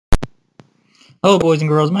Hello boys and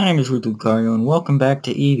girls, my name is Lucario and welcome back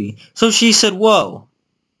to Evie. So she said, whoa!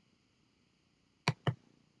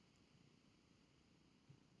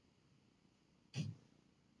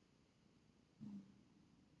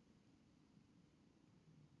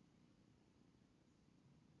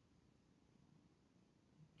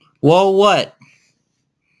 Whoa, what?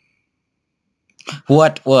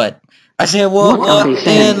 What? I said, what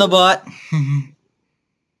in the butt?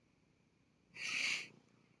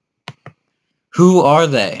 Who are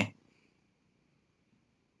they?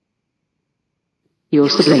 Your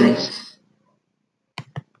siblings.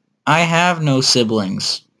 I have no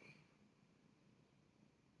siblings.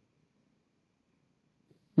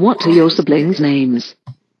 What are your siblings' names?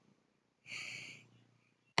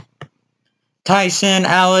 Tyson,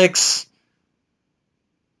 Alex.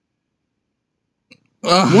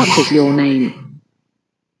 What is your name?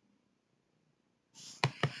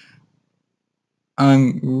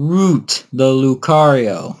 I'm Root the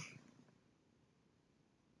Lucario.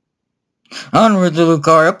 I'm Root the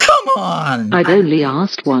Lucario. Come on! I've only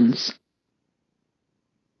asked once.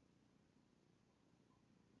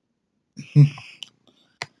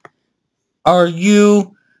 Are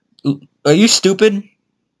you stupid?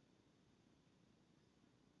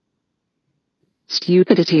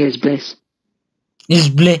 Stupidity is bliss. Is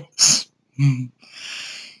bliss.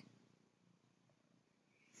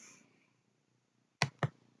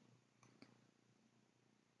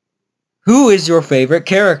 Who is your favorite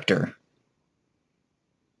character?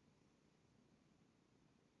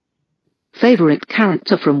 Favorite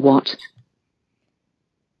character from what?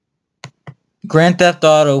 Grand Theft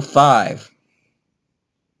Auto 5.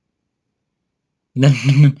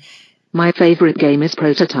 My favorite game is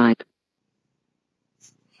Prototype.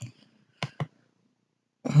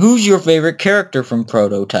 Who's your favorite character from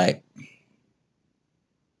Prototype?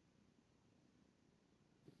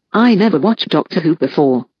 I never watched Doctor Who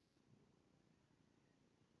before.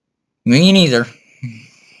 Me neither.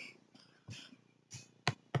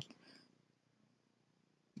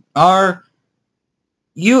 Are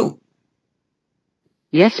you...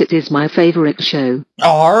 Yes, it is my favorite show.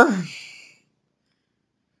 R's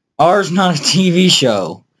not a TV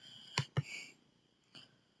show.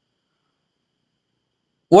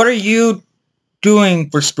 What are you doing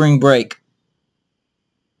for spring break?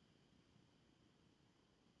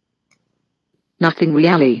 Nothing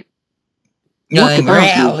really. Nothing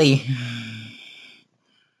really.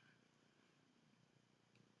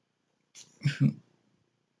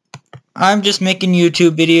 I'm just making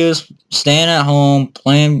YouTube videos, staying at home,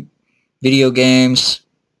 playing video games,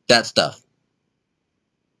 that stuff.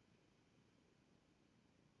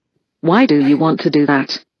 Why do you want to do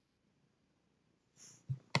that?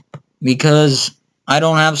 Because I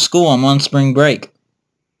don't have school, I'm on spring break.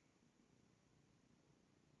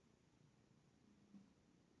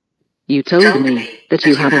 You told me that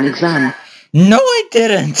you had an exam. No, I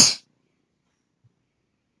didn't.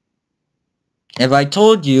 If I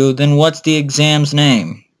told you, then what's the exam's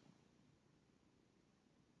name?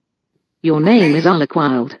 Your name is Alec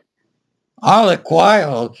Wilde. Alec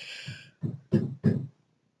Wilde?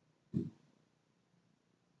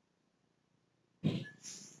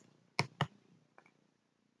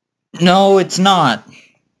 No, it's not.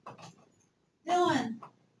 Dylan.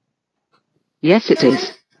 Yes, it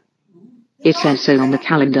is. It says so on the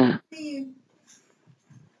calendar.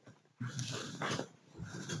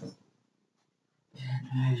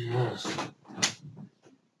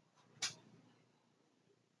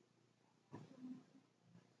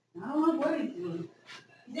 I don't know what he's doing.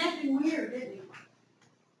 He's acting weird, isn't he?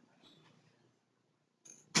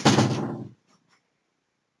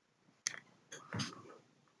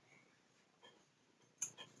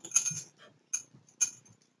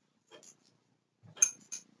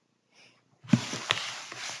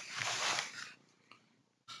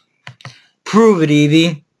 Prove it,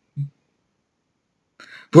 Evie.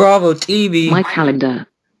 Bravo TV. My calendar.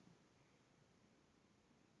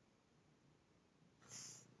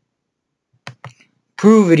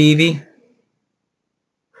 Prove it, Evie.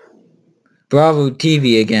 Bravo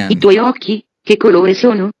TV again. I tuoi occhi, che colore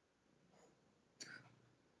sono?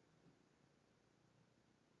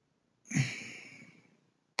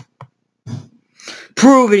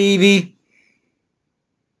 Prove it, Evie.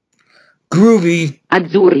 Groovy.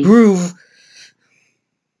 Azzurri. Groove.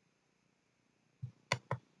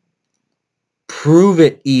 Prove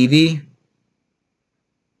it, Evie.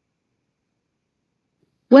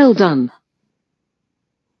 Well done.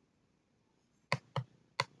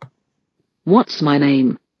 What's my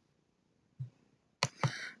name?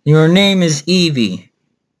 Your name is Evie.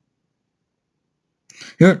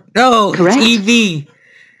 No, Correct. it's Evie.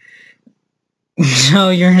 So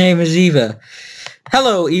your name is Eva.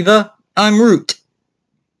 Hello, Eva. I'm Root.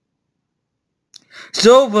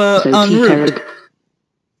 Sova So on Root. Terror.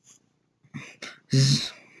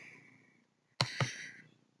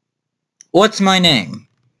 What's my name?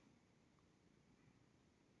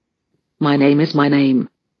 My name is my name.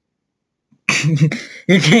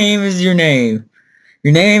 Your name is your name.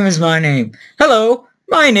 Your name is my name. Hello,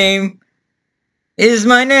 my name is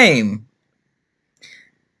my name.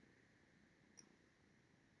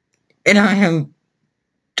 And I am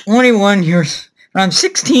 21 years... I'm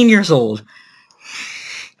 16 years old.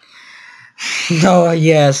 Oh,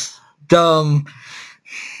 yes. Dumb.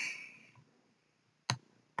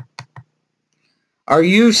 Are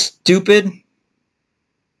you stupid?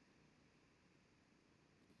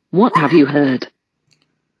 What have you heard?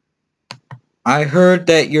 I heard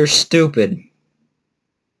that you're stupid.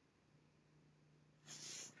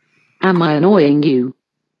 Am I annoying you?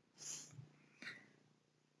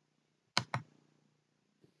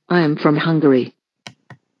 I am from Hungary.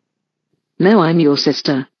 No, I'm your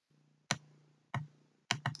sister.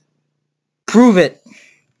 Prove it.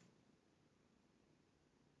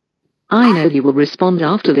 I know you will respond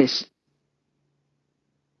after this.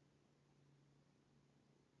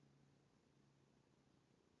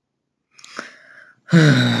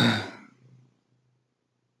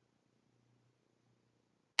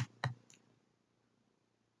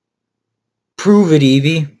 Prove it,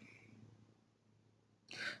 Evie.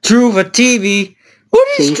 Truva TV? What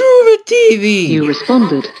is See? Truva TV? You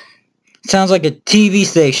responded. Sounds like a TV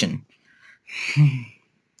station.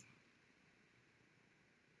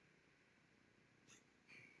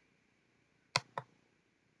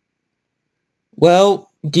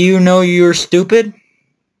 Well, do you know you're stupid?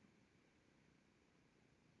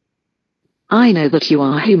 I know that you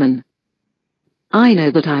are human. I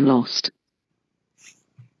know that I'm lost.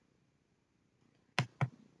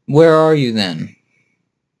 Where are you then?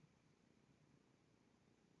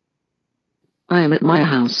 I am at my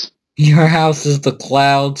house. Your house is the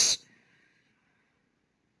clouds.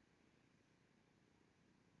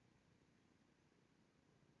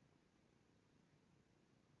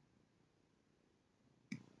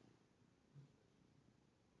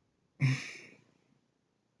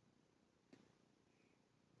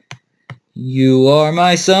 You are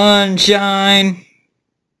my sunshine.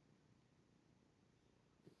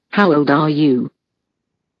 How old are you?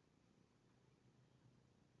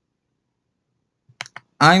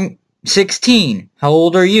 I'm 16. How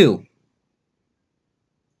old are you?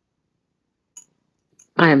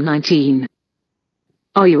 I am 19.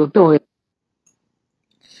 Are you a boy?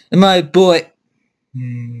 Am I a boy?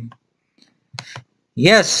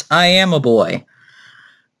 Yes, I am a boy.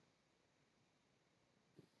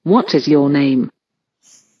 What is your name?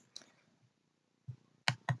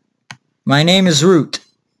 My name is Root.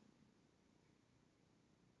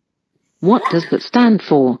 What does that stand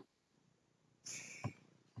for?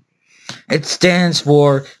 It stands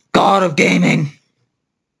for God of Gaming.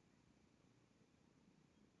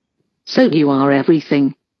 So you are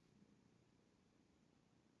everything.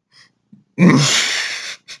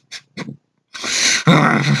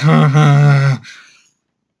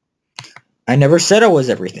 I never said I was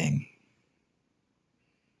everything.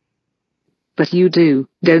 But you do,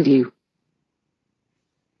 don't you?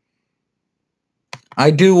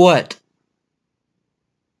 I do what?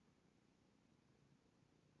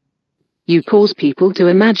 You cause people to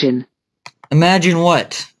imagine. Imagine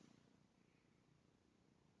what?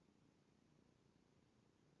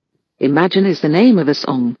 Imagine is the name of a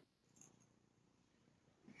song.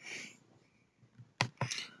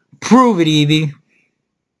 Prove it, Evie.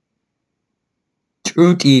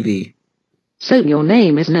 Root Evie. So your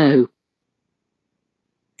name is No.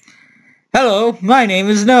 Hello, my name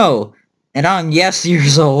is No, and I'm yes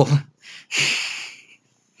years old.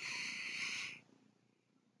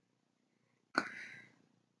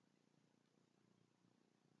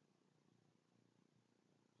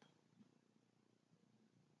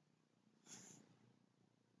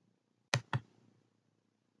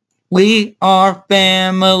 We are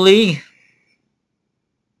family.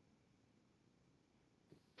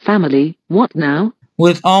 Family, what now?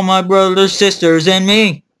 With all my brothers, sisters, and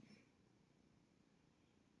me.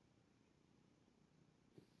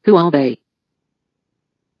 Who are they?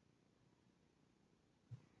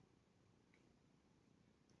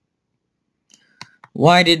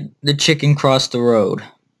 Why did the chicken cross the road?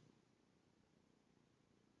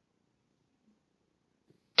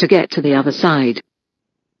 To get to the other side.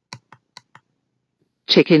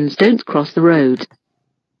 Chickens don't cross the road.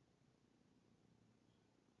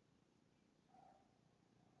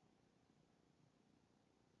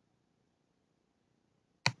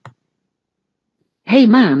 Hey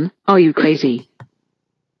man, are you crazy?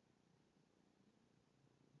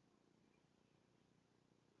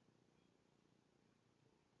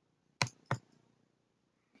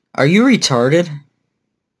 Are you retarded?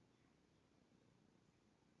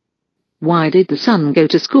 Why did the son go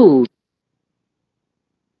to school?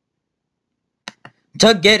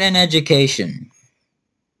 To get an education.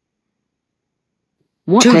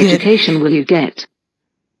 What To get education will you get?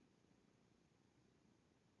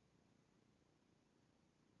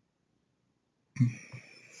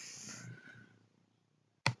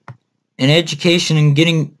 an education and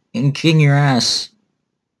kicking your ass.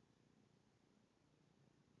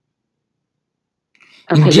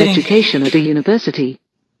 A And full getting education at a university.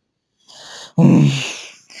 I'm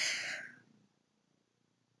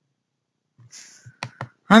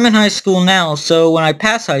in high school now, so when I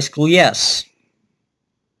pass high school, yes.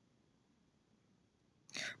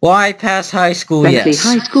 Why pass high school, Bentley yes.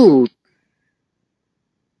 High School.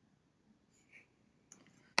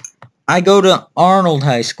 I go to Arnold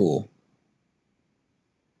High School.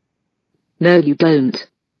 No you don't.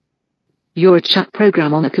 You're a chat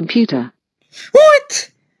program on a computer.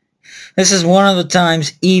 What? This is one of the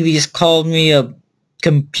times Evie's called me a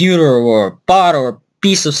computer or a bot or a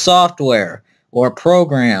piece of software or a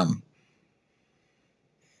program.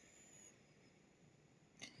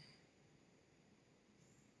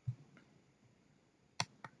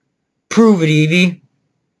 Prove it, Evie.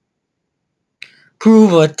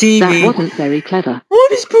 Prove a TV. That wasn't very clever.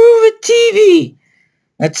 What is prove a TV?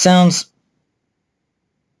 That sounds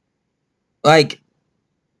like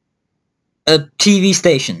a TV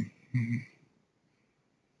station.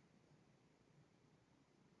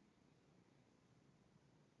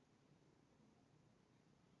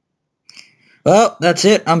 Well, that's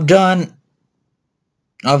it. I'm done.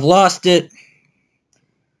 I've lost it.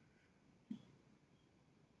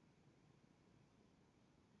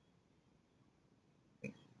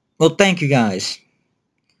 Well, thank you guys.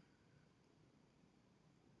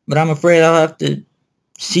 But I'm afraid I'll have to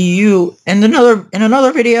see you in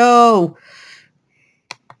another video.